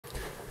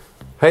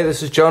Hey,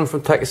 this is John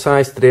from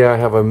TechScience. Today I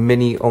have a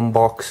mini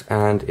unbox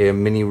and a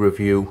mini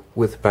review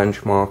with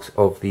benchmarks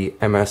of the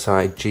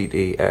MSI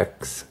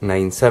GTX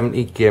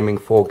 970 gaming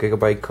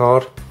 4GB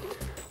card.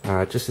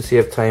 Just to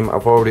save time,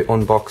 I've already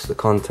unboxed the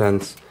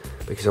contents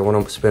because I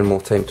want to spend more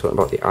time talking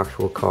about the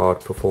actual card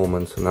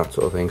performance and that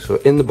sort of thing. So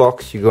in the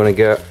box you're going to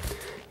get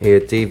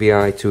a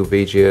DVI to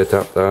VGA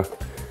adapter,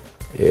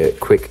 a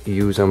quick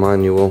user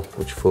manual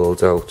which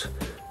folds out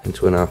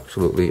into an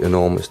absolutely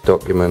enormous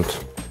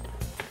document.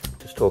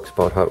 Talks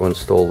about how to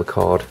install the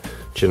card,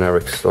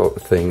 generic sort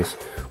of things.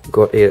 We've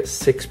got a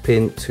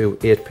 6-pin to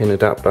 8-pin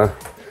adapter.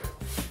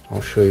 I'll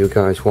show you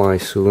guys why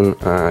soon.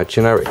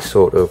 Generic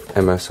sort of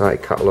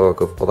MSI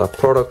catalogue of other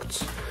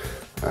products.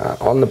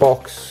 On the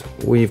box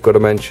we've got a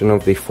mention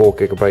of the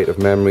 4GB of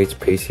memory. It's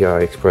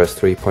PCI Express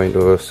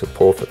 3.0,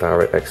 support for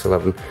DirectX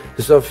 11.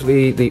 This is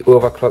obviously the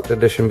overclocked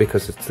edition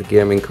because it's the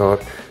gaming card.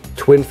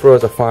 Twin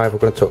Frozr 5, we're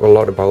going to talk a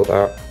lot about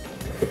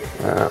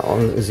that.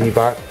 On the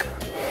back,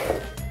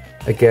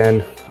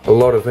 again, a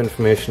lot of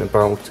information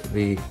about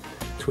the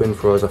Twin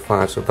Frozr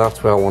 5, so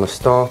that's where I want to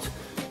start.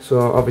 So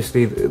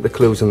obviously the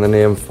clues in the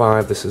name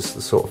 5, this is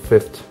the sort of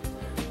 5th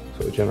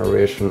sort of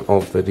generation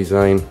of the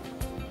design.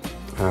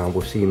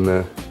 We've seen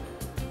the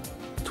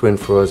Twin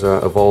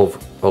Frozr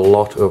evolve a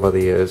lot over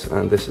the years,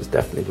 and this is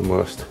definitely the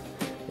most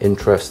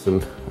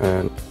interesting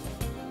and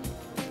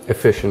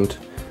efficient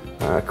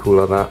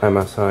cooler that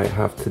MSI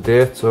have to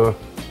date. So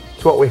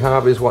what we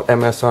have is what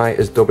MSI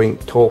is dubbing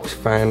Torx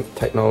fan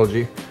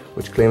technology,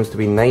 which claims to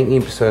be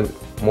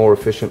 19% more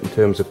efficient in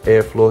terms of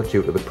airflow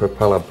due to the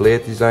propeller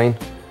blade design.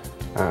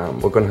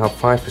 We're going to have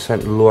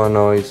 5% lower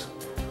noise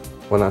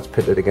when that's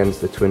pitted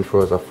against the Twin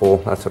Frozr 4,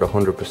 that's at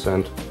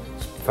 100%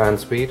 fan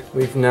speed.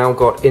 We've now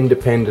got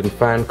independent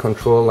fan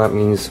control. That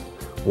means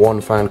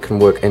one fan can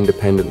work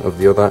independent of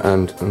the other,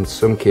 and in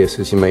some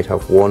cases you might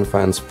have one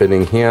fan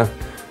spinning here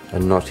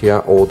and not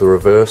here, or the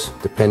reverse,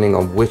 depending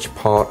on which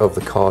part of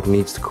the card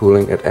needs the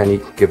cooling at any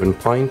given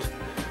point.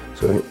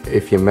 So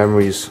if your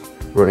memory's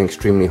running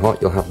extremely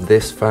hot, you'll have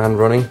this fan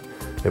running.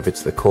 If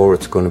it's the core,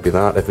 it's going to be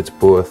that. If it's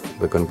both,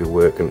 they're going to be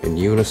working in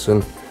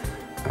unison.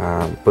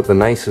 But the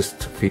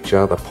nicest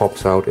feature that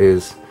pops out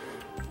is,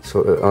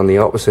 so on the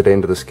opposite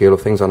end of the scale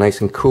of things, are nice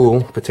and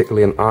cool,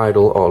 particularly in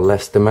idle or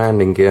less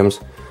demanding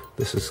games.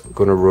 This is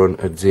going to run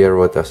at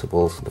 0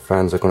 decibels. The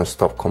fans are going to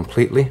stop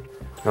completely.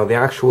 Now the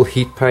actual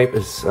heat pipe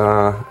is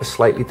a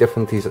slightly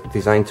different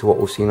design to what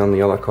we've seen on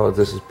the other cards.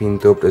 This has been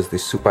dubbed as the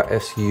Super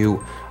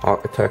SU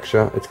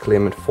architecture. It's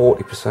claiming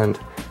 40%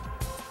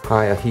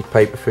 higher heat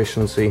pipe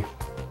efficiency.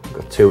 We've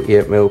got 2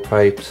 8mm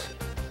pipes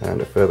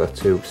and a further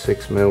 2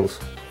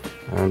 6mm,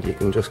 and you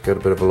can just get a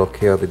bit of a look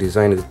here. The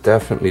design is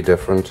definitely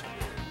different.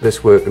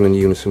 This working in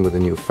unison with the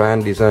new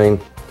fan design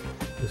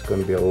is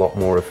going to be a lot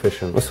more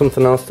efficient. There's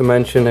something else to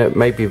mention. It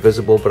may be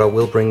visible, but I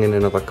will bring in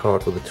another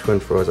card with a Twin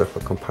Frozr for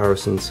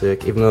comparison's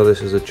sake. Even though this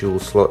is a dual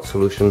slot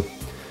solution,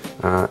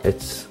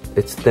 it's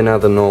thinner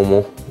than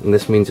normal, and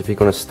this means if you're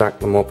going to stack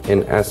them up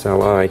in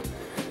SLI,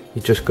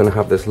 you're just going to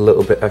have this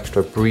little bit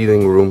extra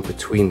breathing room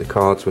between the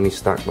cards when you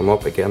stack them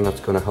up. Again, that's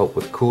going to help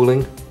with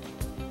cooling.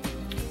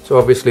 So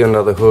obviously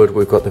under the hood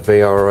we've got the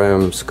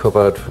VRMs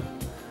covered.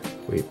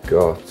 We've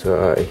got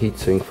a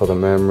heatsink for the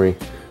memory.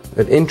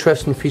 An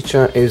interesting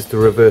feature is the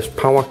reverse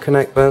power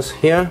connectors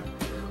here,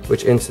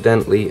 which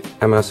incidentally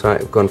MSI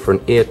have gone for an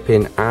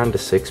 8-pin and a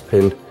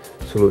 6-pin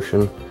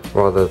solution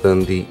rather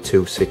than the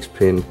 2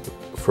 6-pin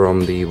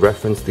from the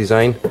reference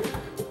design.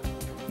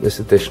 This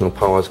additional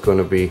power is going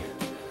to be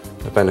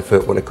a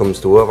benefit when it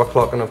comes to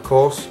overclocking, of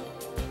course.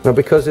 Now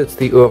because it's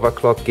the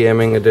overclock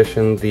gaming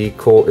edition, the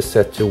core is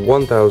set to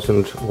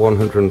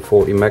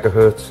 1140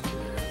 MHz,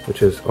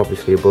 which is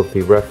obviously above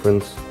the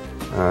reference,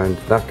 and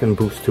that can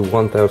boost to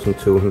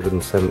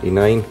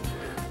 1279.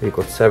 You've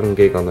got 7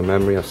 gig on the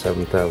memory, or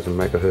 7000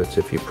 MHz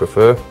if you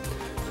prefer. So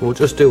we'll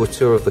just do a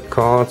tour of the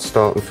card,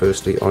 starting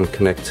firstly on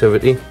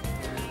connectivity.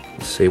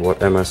 Let's see what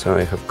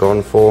MSI have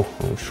gone for.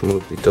 I'll just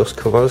remove the dust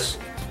covers.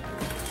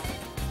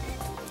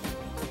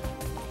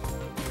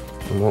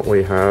 And what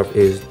we have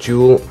is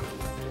dual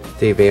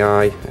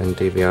DVI and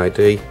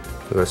DVI-D.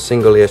 We've got a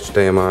single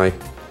HDMI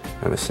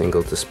and a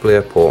single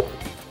display port.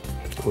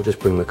 We'll just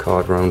bring the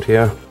card around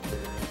here.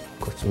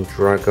 Got some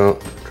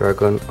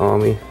Dragon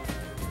Army.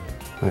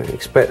 I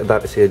expected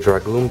that to say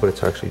Dragoon, but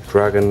it's actually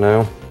Dragon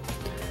now.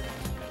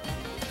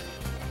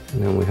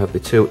 And then we have the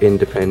 2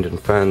 independent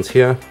fans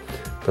here.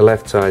 The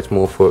left side's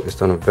more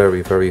focused on a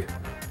very, very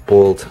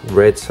bold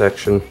red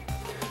section,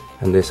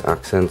 and this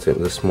accents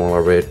into the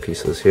smaller red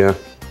pieces here.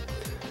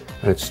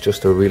 And it's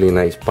just a really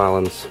nice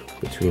balance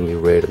between the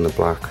red and the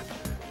black.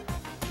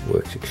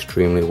 Works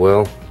extremely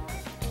well.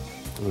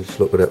 Let's just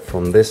look at it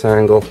from this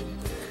angle.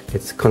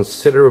 It's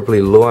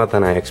considerably lower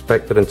than I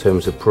expected in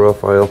terms of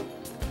profile.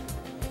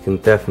 You can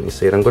definitely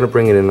see it. I'm going to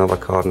bring in another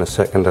card in a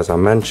second, as I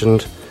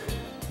mentioned.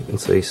 You can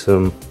see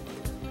some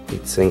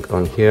heatsink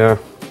on here.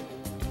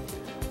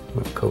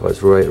 That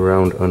covers right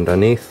around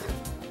underneath.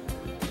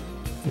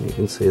 And you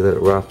can see that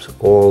it wraps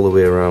all the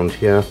way around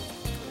here.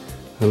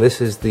 And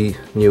this is the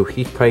new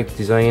heat pipe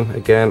design.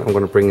 Again, I'm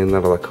going to bring in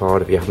that other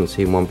card. If you haven't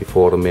seen one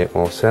before, it'll make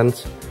more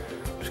sense.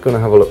 I'm just going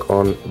to have a look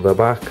on the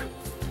back.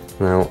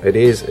 Now, it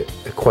is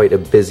quite a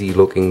busy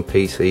looking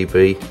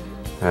PCB,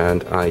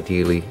 and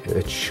ideally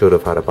it should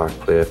have had a back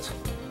plate.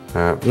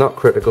 Not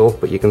critical,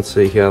 but you can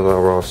see here there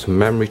are some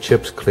memory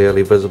chips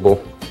clearly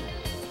visible.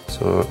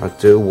 So I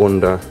do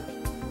wonder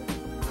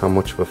how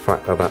much of a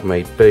factor that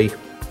may be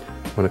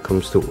when it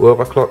comes to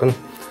overclocking.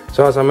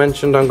 So as I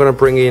mentioned, I'm going to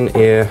bring in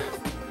a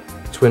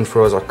twin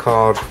Frozr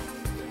card.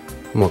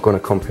 I'm not going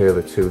to compare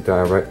the two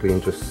directly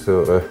and just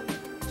sort of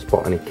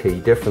spot any key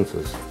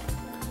differences.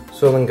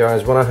 So then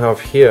guys, what I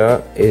have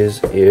here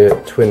is a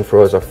twin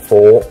Frozr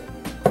 4,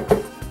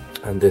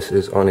 and this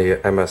is on a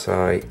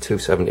MSI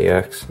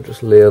 270X. I'll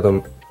just layer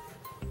them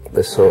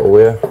this sort of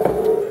way.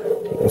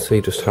 You can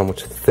see just how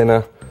much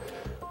thinner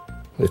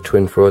the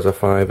twin Frozr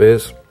 5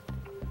 is,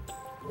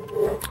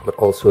 but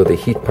also the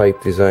heat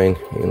pipe design.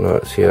 You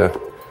notice here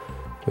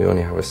we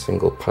only have a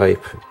single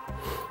pipe.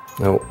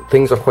 Now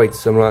things are quite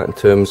similar in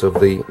terms of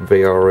the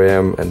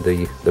VRM and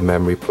the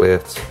memory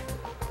plates.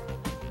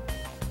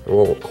 They're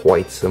all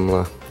quite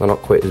similar. They're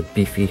not quite as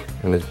beefy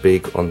and as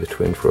big on the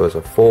twin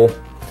Frozr 4.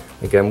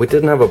 Again, we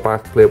didn't have a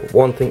back plate, but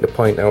one thing to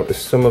point out is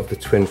some of the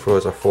twin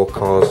Frozr 4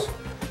 cards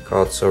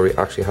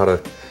actually had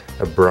a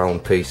brown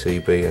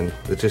PCB, and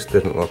they just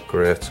didn't look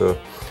great. So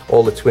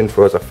all the twin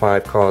Frozr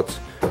 5 cards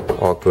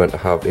are going to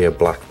have a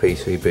black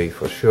PCB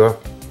for sure.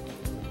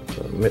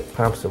 So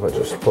perhaps if I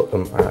just put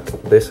them at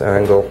this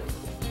angle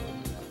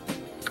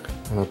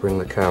and I'll bring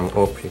the cam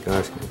up, you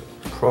guys can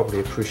probably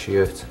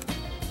appreciate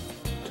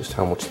just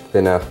how much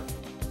thinner.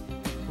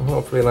 And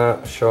hopefully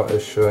that shot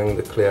is showing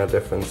the clear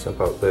difference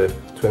about the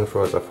twin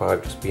Frozr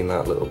 5 just being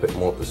that little bit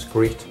more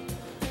discreet.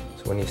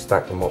 So when you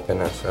stack them up in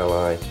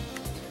SLI,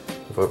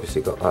 you've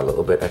obviously got that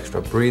little bit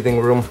extra breathing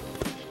room.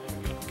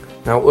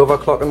 Now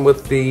overclocking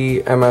with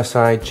the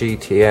MSI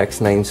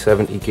GTX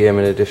 970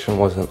 Gaming Edition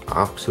was an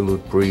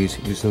absolute breeze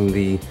using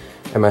the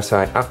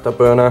MSI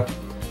Afterburner.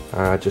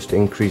 Just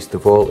increased the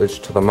voltage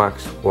to the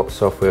max what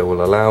software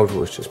will allow,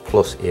 which is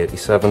plus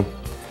 87.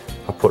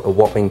 I put a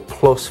whopping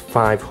plus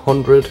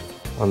 500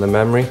 on the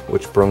memory,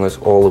 which brought us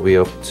all the way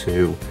up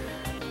to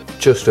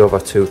just over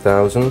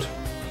 2000.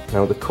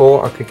 Now the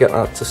core, I could get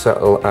that to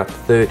settle at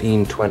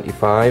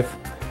 1325.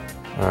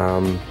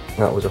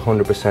 That was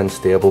 100%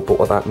 stable, but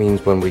what that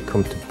means when we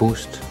come to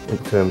boost in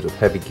terms of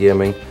heavy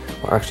gaming,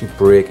 we're actually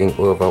breaking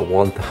over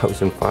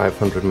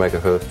 1500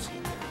 megahertz,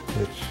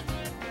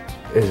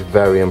 which is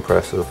very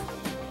impressive.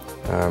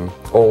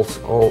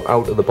 All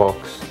out of the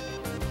box,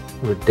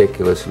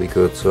 ridiculously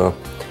good. So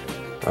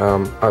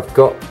I've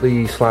got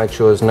the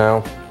slideshows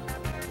now.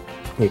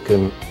 You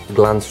can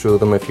glance through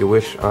them if you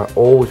wish. I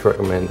always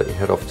recommend that you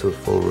head off to a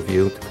full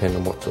review, depending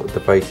on what sort of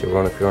device you're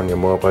on. If you're on your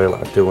mobile,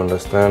 I do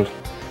understand.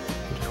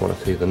 You just want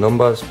to see the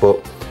numbers,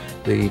 but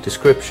the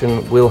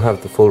description will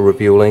have the full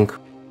review link.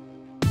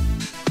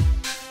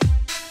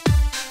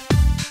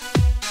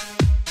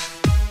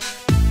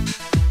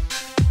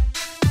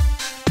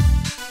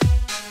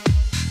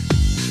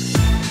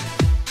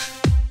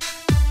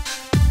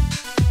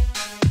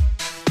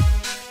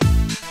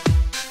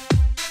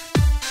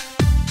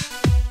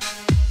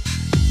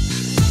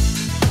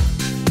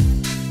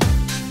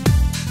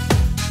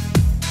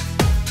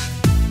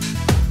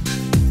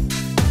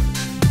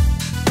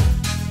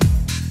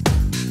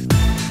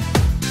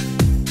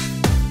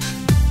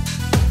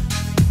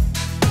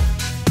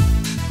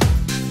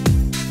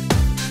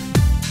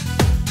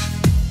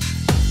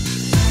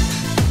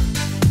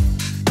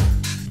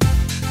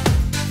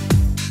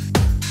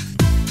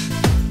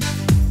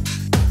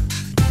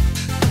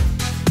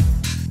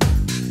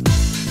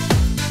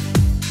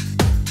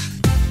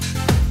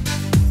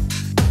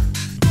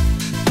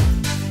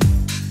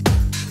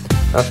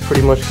 That's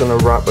pretty much going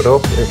to wrap it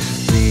up.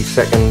 It's the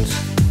second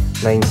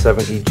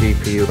 970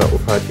 GPU that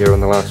we've had here in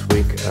the last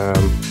week.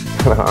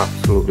 I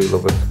absolutely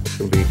love it. It's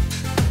going to be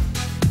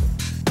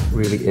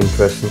really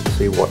interesting to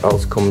see what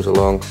else comes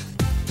along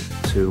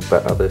to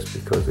better this,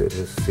 because it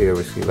has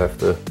seriously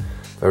left a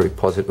very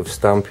positive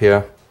stamp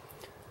here.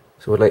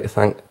 So I'd like to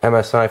thank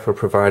MSI for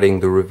providing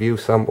the review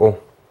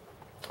sample,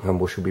 and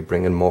we should be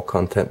bringing more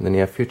content in the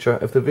near future.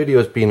 If the video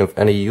has been of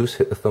any use,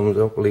 hit the thumbs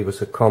up, leave us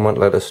a comment,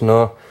 let us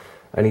know.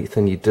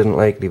 Anything you didn't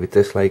like, leave a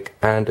dislike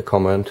and a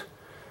comment.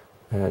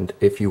 And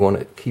if you want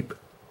to keep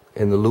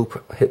in the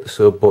loop, hit the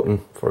sub button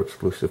for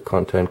exclusive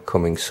content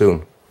coming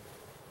soon.